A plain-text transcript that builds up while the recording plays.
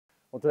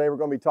Well, today we're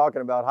going to be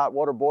talking about hot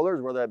water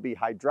boilers, whether that be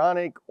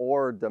hydronic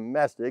or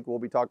domestic. We'll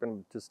be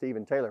talking to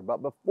Stephen Taylor.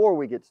 But before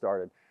we get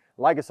started,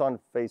 like us on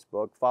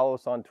Facebook, follow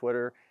us on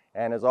Twitter,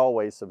 and as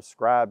always,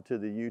 subscribe to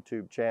the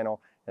YouTube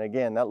channel. And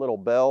again, that little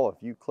bell,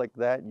 if you click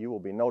that, you will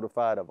be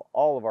notified of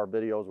all of our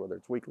videos, whether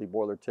it's weekly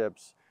boiler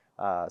tips,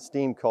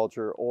 steam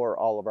culture, or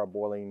all of our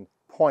boiling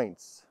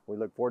points. We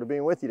look forward to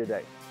being with you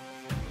today.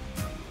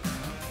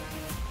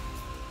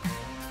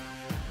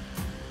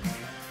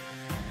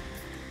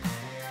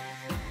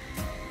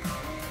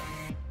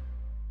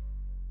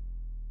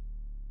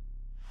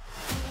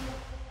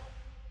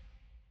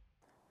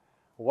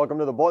 Welcome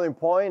to the Boiling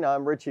Point.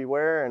 I'm Richie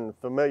Ware and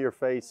familiar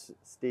face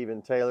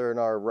Stephen Taylor in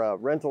our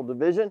rental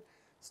division.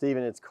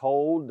 Stephen, it's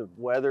cold, the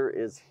weather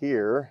is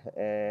here,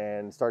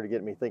 and started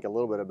getting me thinking a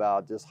little bit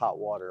about just hot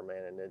water,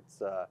 man. And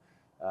it's,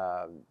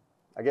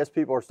 I guess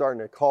people are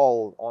starting to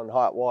call on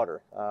hot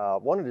water. I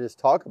wanted to just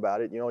talk about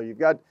it. You know, you've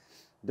got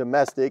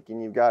domestic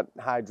and you've got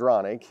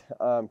hydronic.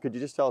 Could you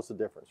just tell us the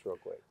difference real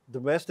quick?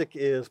 Domestic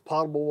is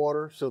potable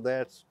water, so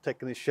that's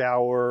taking a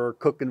shower,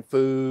 cooking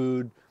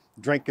food,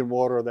 drinking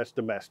water, that's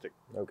domestic.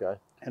 Okay.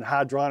 And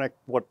hydronic,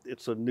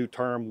 it's a new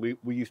term,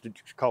 we used to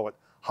call it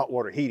hot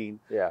water heating.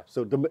 Yeah.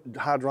 So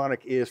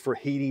hydronic is for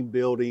heating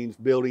buildings,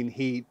 building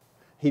heat,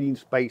 heating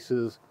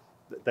spaces.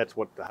 That's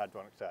what the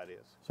hydronic side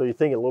is. So you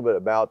think a little bit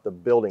about the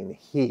building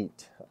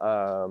heat,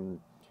 and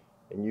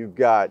you've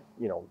got,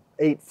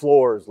 8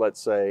 floors, let's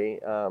say,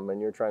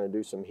 and you're trying to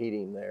do some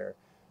heating there.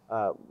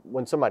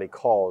 When somebody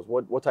calls,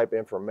 what type of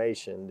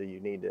information do you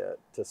need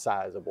to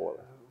size a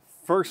boiler?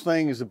 First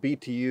thing is the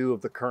BTU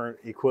of the current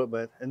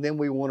equipment, and then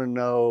we want to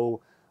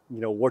know,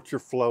 what's your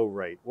flow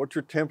rate, what's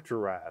your temperature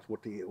rise,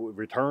 what the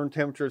return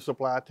temperature,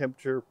 supply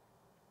temperature,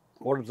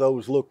 what do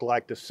those look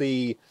like to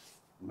see,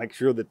 make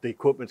sure that the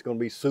equipment's going to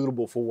be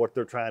suitable for what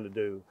they're trying to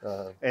do.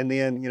 And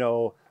then,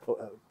 one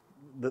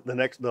of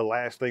the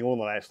last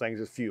things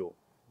is fuel.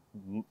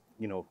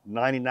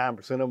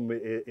 99% of them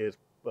is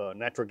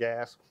natural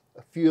gas.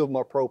 A few of them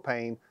are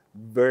propane,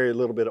 very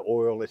little bit of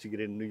oil unless you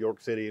get in New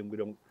York City, and we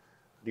don't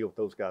deal with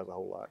those guys a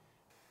whole lot.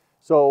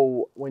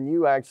 So when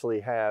you actually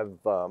have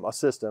a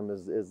system,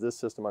 is this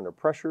system under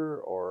pressure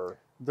or?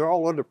 They're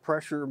all under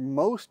pressure.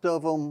 Most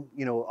of them,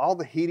 all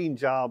the heating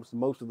jobs,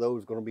 most of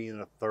those are going to be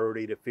in a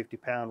 30 to 50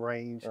 pound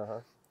range.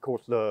 Of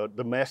course, the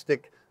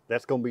domestic,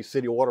 that's going to be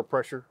city water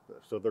pressure.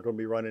 So they're going to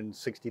be running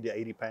 60 to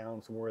 80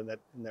 pounds, somewhere in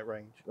that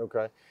range.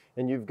 Okay.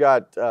 And you've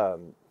got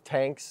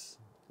tanks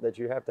that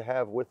you have to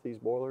have with these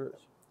boilers?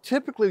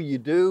 Typically you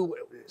do.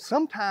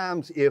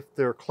 Sometimes if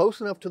they're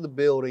close enough to the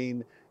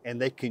building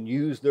and they can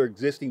use their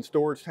existing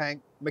storage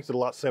tank, it makes it a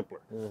lot simpler.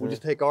 We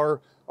just take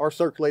our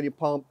circulating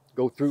pump,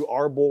 go through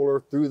our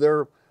boiler, through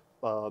their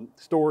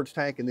storage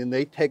tank, and then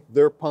they take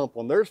their pump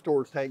on their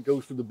storage tank,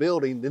 goes through the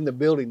building, then the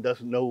building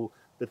doesn't know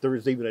that there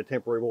is even a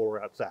temporary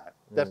boiler outside.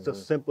 That's the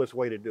simplest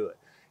way to do it.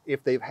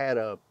 If they've had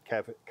a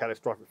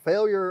catastrophic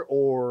failure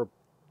or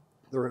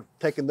they're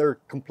taking their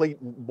complete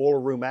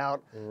boiler room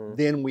out,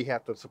 then we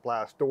have to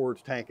supply a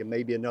storage tank and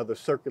maybe another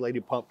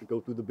circulating pump to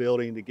go through the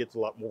building that gets a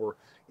lot more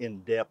in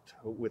depth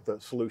with the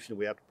solution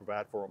we have to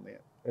provide for them in.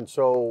 And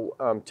so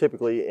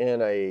typically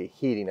in a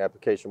heating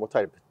application, what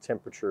type of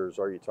temperatures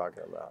are you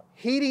talking about?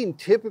 Heating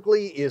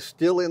typically is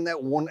still in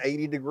that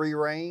 180 degree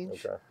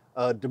range.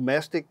 Okay.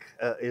 Domestic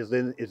is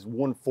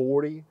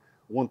 140,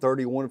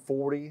 130,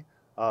 140.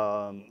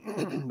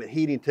 But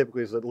heating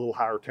typically is a little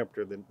higher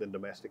temperature than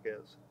domestic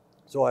is.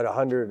 So at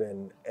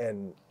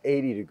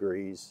 180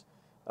 degrees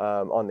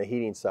on the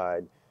heating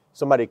side,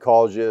 somebody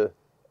calls you,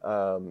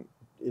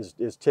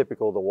 is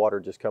typical the water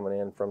just coming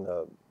in from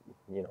the,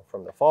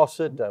 from the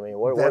faucet? I mean,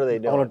 what are they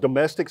doing? On a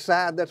domestic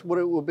side, that's what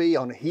it will be.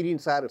 On the heating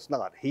side, it's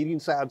not. Heating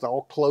side's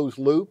all closed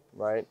loop.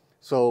 Right.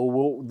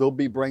 So they'll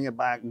be bringing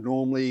back,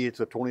 normally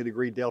it's a 20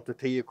 degree delta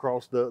T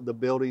across the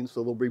building.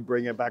 So they'll be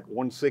bringing back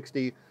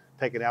 160,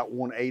 taking out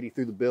 180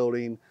 through the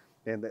building.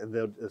 And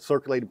the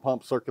circulating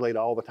pumps circulate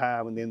all the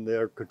time, and then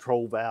their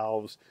control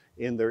valves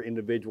in their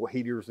individual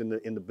heaters in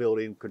the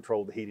building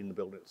control the heating in the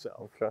building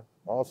itself. Okay,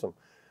 awesome.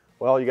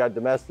 Well, you got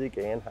domestic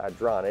and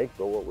hydronic,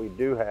 but what we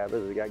do have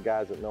is we got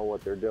guys that know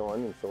what they're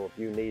doing, and so if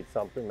you need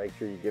something, make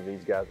sure you give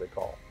these guys a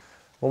call.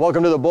 Well,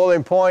 welcome to the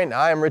Boiling Point.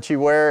 I am Richie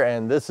Ware,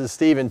 and this is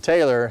Stephen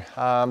Taylor.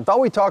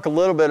 Thought we'd talk a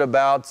little bit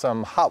about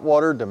some hot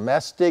water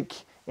domestic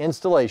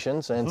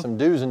installations and some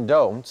do's and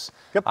don'ts.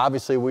 Yep.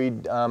 Obviously, we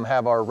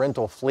have our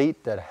rental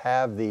fleet that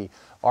have the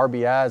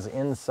RBIs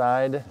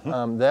inside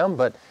them,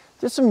 but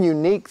just some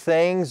unique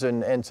things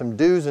and some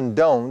do's and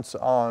don'ts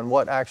on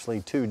what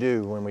actually to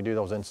do when we do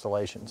those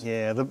installations.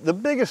 Yeah, the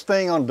biggest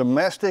thing on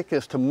domestic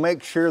is to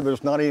make sure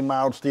there's not any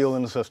mild steel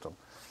in the system.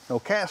 No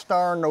cast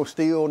iron, no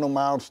steel, no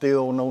mild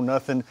steel, no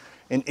nothing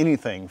in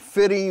anything.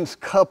 Fittings,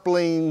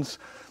 couplings,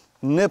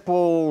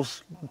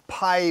 nipples,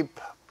 pipe,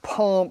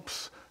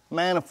 pumps,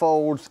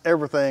 manifolds,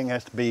 everything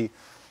has to be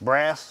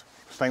brass,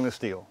 stainless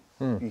steel.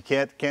 You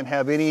can't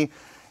have any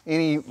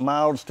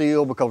mild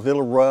steel because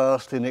it'll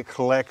rust and it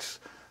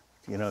collects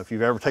You know, if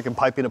you've ever taken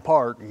piping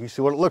apart, you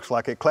see what it looks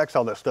like. It collects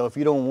all that stuff.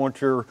 You don't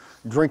want your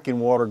drinking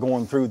water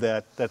going through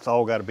that. That's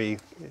all got to be,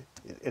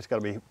 it's got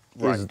to be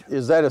right.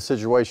 Is that a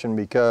situation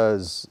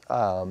because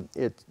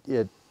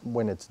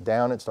when it's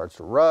down, it starts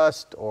to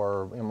rust,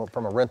 or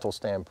from a rental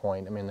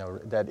standpoint, I mean,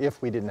 that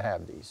if we didn't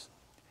have these?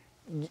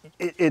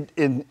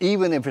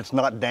 Even if it's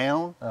not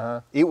down,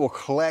 it will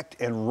collect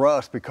and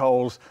rust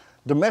because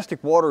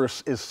domestic water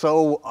is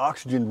so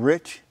oxygen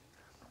rich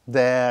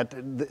that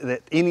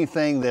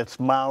anything that's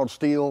mild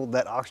steel,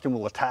 that oxygen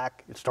will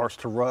attack. It starts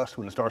to rust.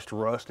 When it starts to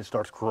rust, it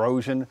starts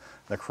corrosion.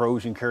 The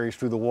corrosion carries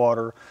through the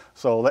water.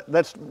 So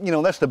that's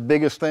the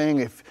biggest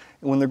thing.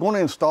 When they're going to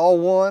install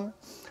one,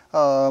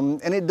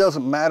 and it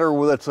doesn't matter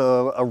whether it's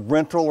a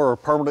rental or a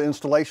permanent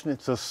installation,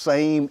 it's the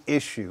same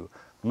issue.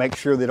 Make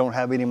sure they don't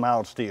have any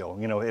mild steel.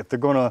 You know, if they're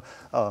going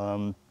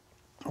to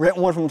rent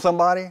one from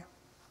somebody,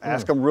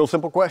 ask them a real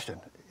simple question.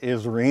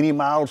 Is there any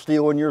mild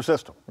steel in your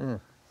system?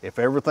 If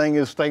everything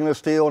is stainless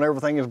steel and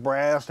everything is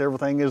brass,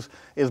 everything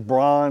is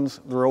bronze,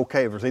 they're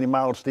okay. If there's any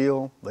mild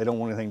steel, they don't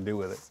want anything to do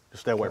with it.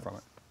 Just stay away from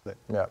it.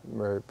 Yeah,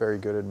 very, very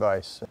good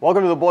advice.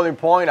 Welcome to The Boiling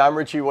Point. I'm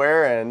Richie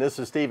Ware, and this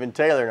is Stephen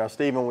Taylor. Now,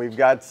 Stephen, we've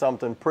got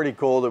something pretty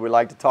cool that we'd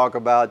like to talk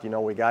about. You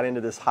know, we got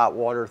into this hot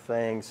water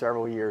thing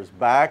several years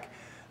back.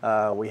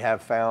 We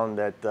have found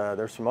that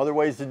there's some other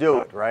ways to do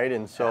it, right?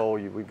 And so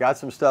we've got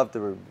some stuff that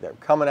we're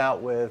coming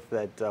out with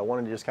that I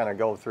wanted to just kind of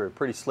go through. A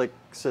pretty slick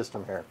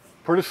system here.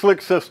 Pretty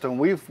slick system.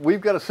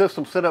 We've got a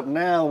system set up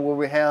now where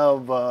we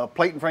have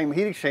plate and frame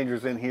heat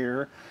exchangers in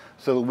here,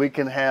 so that we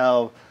can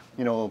have,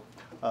 you know,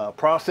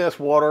 processed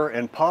water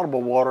and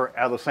potable water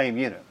out of the same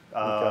unit.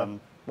 Okay.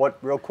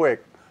 Real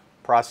quick,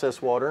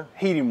 processed water?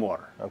 Heating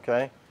water.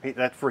 Okay.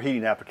 That's for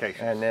heating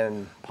applications. And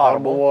then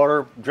potable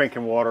water,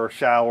 drinking water,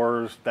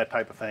 showers, that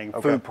type of thing.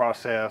 Okay. Food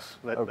process,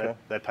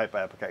 that type of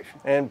application.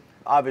 And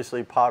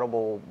obviously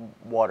potable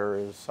water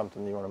is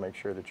something you want to make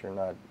sure that you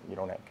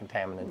don't have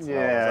contaminants.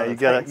 Yeah, you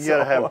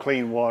gotta have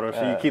clean water,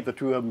 so you keep the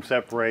two of them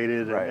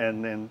separated. Right.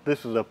 And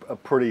this is a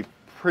pretty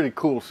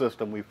cool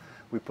system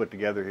we put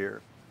together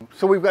here.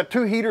 So we've got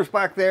two heaters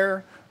back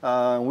there.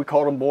 We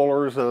call them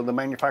boilers. The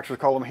manufacturers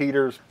call them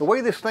heaters. The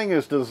way this thing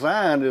is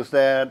designed is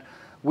that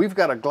we've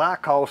got a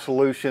glycol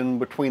solution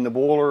between the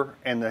boiler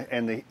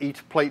and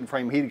each plate and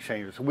frame heat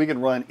exchanger. So we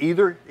can run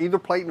either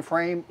plate and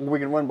frame, or we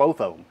can run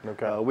both of them.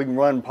 Okay. We can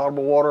run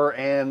potable water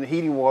and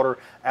heating water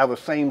out of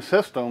the same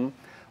system,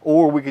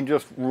 or we can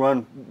just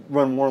run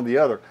one or the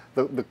other.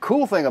 The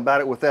cool thing about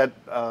it with that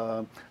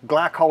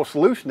glycol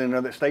solution in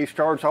there that stays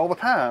charged all the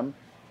time,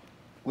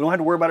 we don't have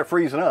to worry about it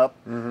freezing up.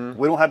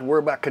 We don't have to worry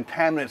about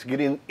contaminants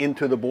getting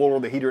into the boiler or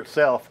the heater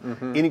itself.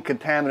 Any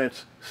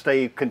contaminants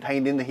stay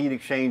contained in the heat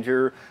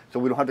exchanger, so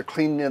we don't have to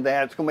clean into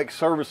that. It's going to make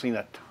servicing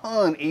a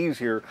ton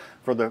easier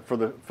for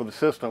the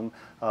system.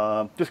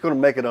 Just going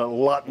to make it a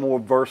lot more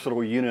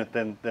versatile unit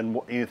than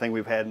anything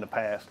we've had in the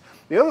past.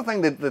 The other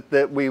thing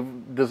that we've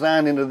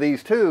designed into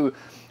these two,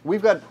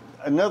 we've got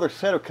another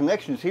set of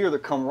connections here that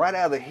come right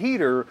out of the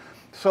heater.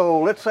 So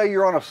let's say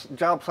you're on a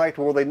job site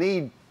where they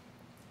need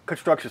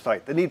construction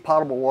site. They need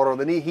potable water,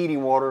 they need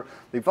heating water.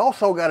 They've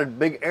also got a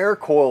big air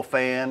coil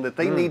fan that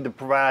they need to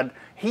provide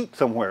heat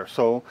somewhere.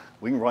 So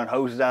we can run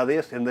hoses out of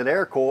this in that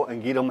air coil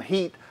and get them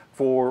heat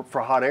for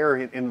hot air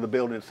into the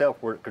building itself,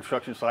 where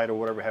construction site or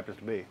whatever it happens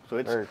to be. So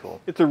it's very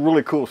cool. It's a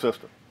really cool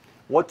system.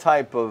 What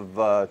type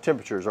of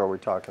temperatures are we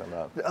talking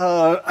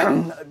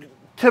about?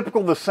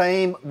 Typical the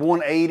same,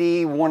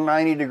 180,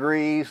 190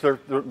 degrees. They're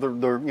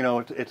you know,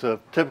 it's a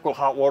typical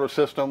hot water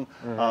system.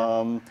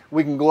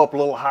 We can go up a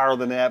little higher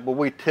than that, but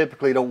we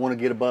typically don't want to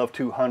get above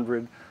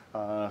 200.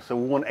 So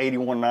 180,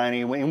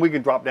 190, and we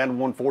can drop down to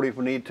 140 if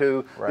we need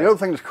to. Right. The other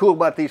thing that's cool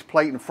about these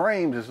plate and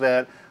frames is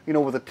that, you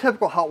know, with a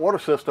typical hot water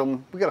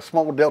system, we got a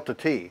small delta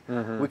T.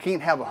 We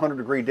can't have a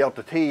 100-degree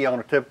delta T on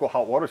a typical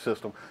hot water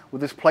system.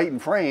 With this plate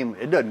and frame,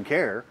 it doesn't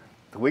care.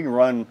 We can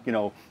run, you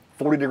know,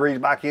 40 degrees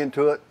back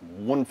into it,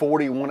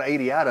 140,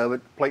 180 out of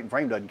it. Plate and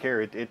frame doesn't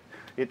care.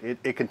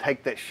 It can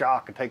take that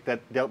shock and take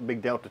that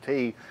big delta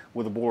T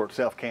where the boiler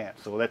itself can't.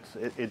 So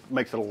it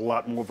makes it a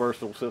lot more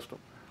versatile system.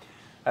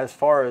 As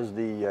far as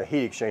the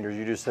heat exchangers,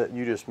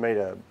 you just made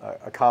a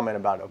comment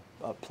about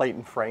a plate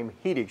and frame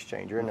heat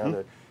exchanger.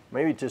 Now,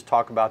 maybe just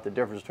talk about the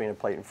difference between a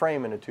plate and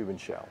frame and a tube and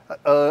shell.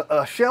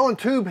 A shell and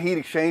tube heat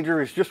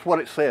exchanger is just what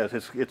it says.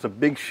 It's a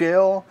big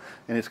shell,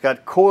 and it's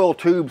got coil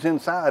tubes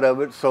inside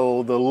of it,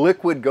 so the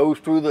liquid goes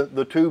through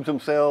the tubes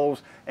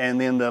themselves, and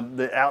then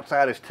the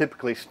outside is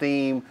typically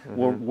steam.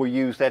 We'll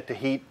use that to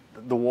heat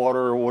the water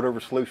or whatever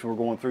solution we're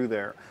going through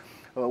there.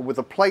 With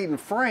a plate and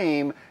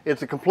frame,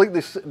 it's a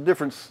completely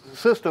different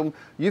system.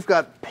 You've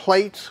got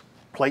plates,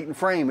 plate and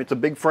frame. It's a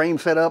big frame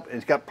setup, and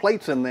it's got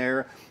plates in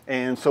there,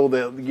 and so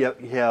you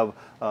have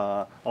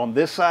on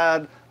this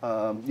side,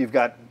 you've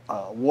got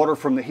water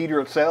from the heater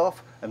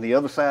itself, and the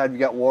other side you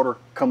got water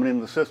coming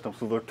into the system.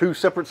 So they're two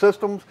separate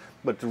systems,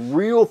 but it's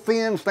real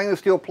thin stainless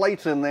steel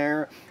plates in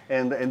there,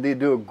 and they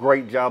do a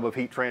great job of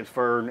heat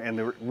transfer, and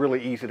they're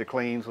really easy to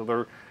clean.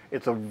 So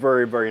it's a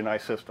very, very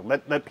nice system.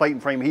 That plate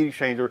and frame heat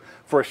exchanger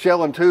for a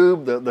shell and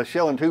tube, the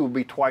shell and tube would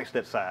be twice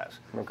that size.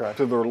 Okay.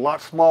 So they're a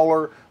lot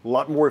smaller, a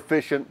lot more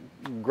efficient.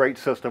 Great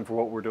system for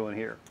what we're doing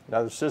here.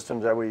 Now the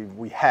systems that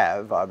we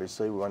have,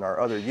 obviously, on our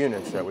other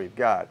units that we've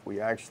got,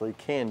 we actually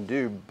can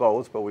do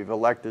both, but we've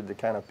elected to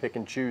kind of pick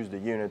and choose the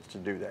units to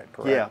do that,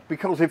 correct? Yeah,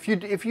 because if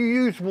you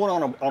use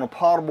one on a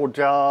potable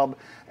job,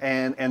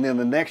 and then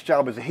the next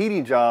job is a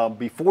heating job,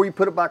 before you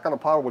put it back on a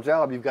potable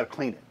job, you've got to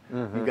clean it.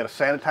 You've got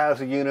to sanitize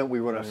the unit. We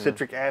run a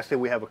citric acid.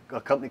 We have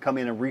a company come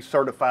in and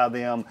recertify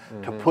them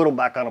to put them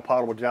back on a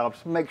potable job.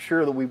 So make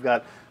sure that we've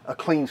got a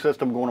clean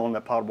system going on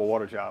that potable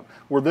water job.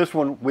 Where this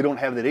one, we don't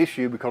have that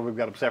issue because we've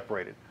got them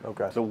separated.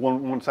 Okay. So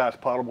one side's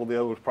potable, the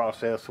other was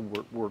processed, so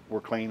we're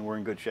clean, we're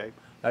in good shape.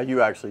 Now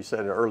you actually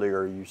said it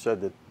earlier, you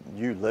said that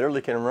you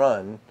literally can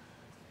run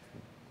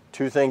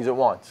two things at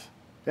once.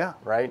 Yeah.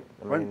 Right?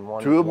 I mean,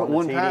 two of them at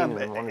one time,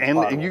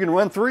 and you can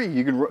run three.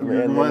 You can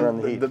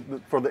run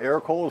the for the air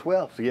coil as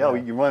well. So yeah,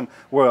 you can run.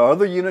 Where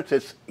other units,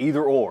 it's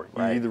either or.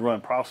 You either run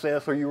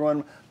process or you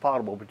run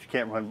potable, but you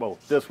can't run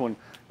both. This one,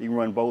 you can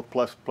run both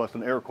plus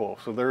an air coil.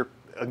 So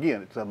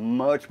again, it's a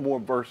much more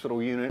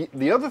versatile unit.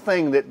 The other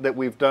thing that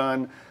we've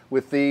done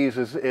with these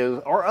is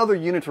our other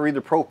units are either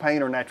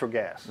propane or natural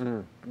gas.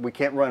 We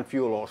can't run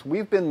fuel oil. So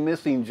we've been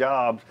missing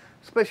jobs,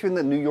 especially in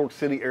the New York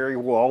City area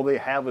where all they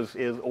have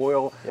is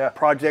oil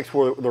projects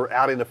where they're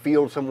out in the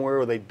field somewhere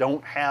where they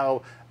don't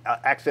have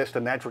access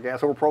to natural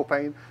gas or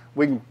propane.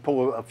 We can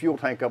pull a fuel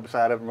tank up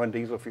beside it and run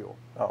diesel fuel.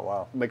 Oh,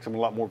 wow. Makes them a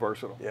lot more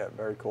versatile. Yeah,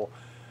 very cool.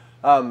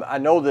 I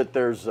know that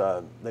there's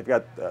they've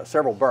got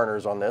several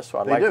burners on this, so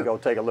I'd like to go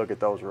take a look at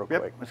those real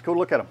quick. Let's go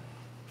look at them.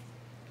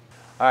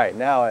 All right,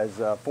 now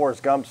as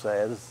Forrest Gump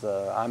says,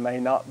 I may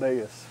not be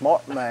a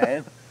smart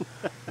man,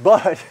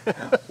 but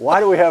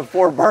why do we have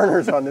 4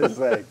 burners on this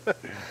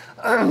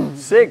thing?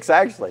 6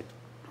 actually.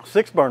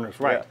 6 burners,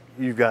 right.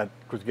 Yeah. You've got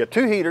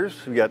 2 heaters,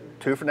 you've got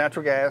 2 for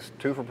natural gas,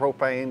 2 for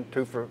propane,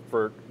 2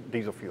 for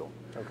diesel fuel.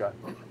 Okay.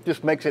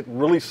 Just makes it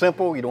really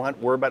simple. You don't have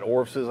to worry about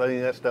orifices, any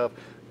of that stuff.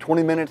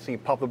 20 minutes, you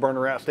pop the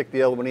burner out, stick the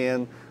element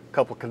in, a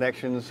couple of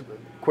connections,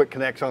 quick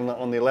connects on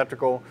the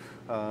electrical.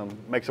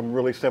 Makes them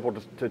really simple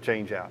to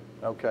change out.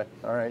 Okay,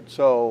 all right.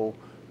 So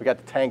we got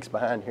the tanks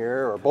behind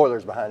here, or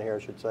boilers behind here, I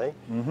should say.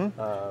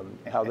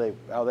 How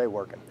they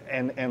working?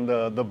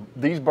 And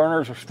these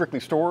burners are strictly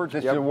storage.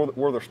 This is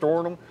where they're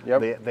storing them.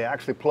 They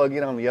actually plug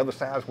in on the other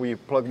side where you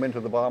plug them into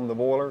the bottom of the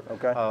boiler.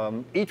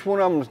 Okay. Each one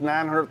of them is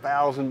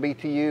 900,000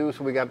 BTU,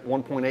 so we got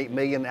 1.8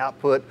 million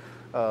output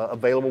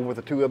available with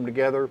the 2 of them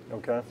together.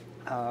 Okay.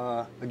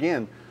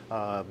 Again,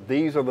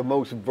 these are the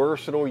most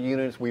versatile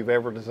units we've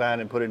ever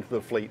designed and put into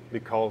the fleet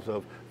because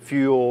of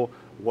fuel,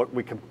 what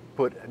we can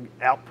put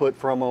output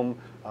from them.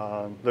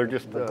 They're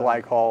just the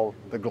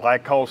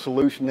glycol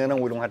solution in them.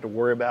 We don't have to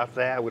worry about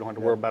that. We don't have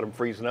to worry about them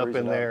freezing up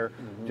in there.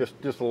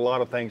 Just a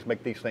lot of things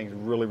make these things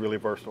really, really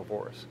versatile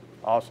for us.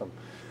 Awesome.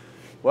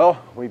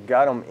 Well, we've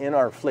got them in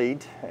our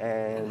fleet,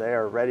 and they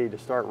are ready to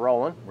start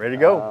rolling. Ready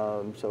to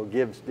go. So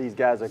give these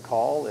guys a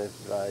call if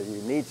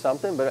you need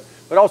something, but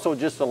also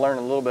just to learn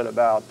a little bit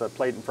about the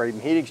plate and frame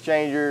heat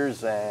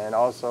exchangers, and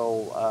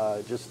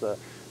also just the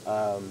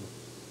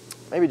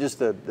maybe just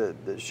the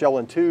shell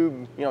and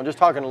tube. You know, just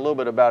talking a little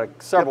bit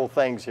about several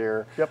things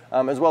here,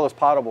 as well as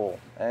potable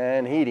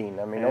and heating.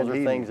 I mean, those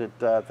are things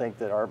that I think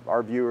that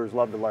our viewers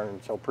love to learn.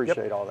 So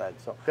appreciate all that.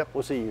 So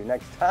we'll see you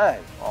next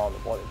time on The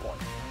Boiling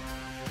Point.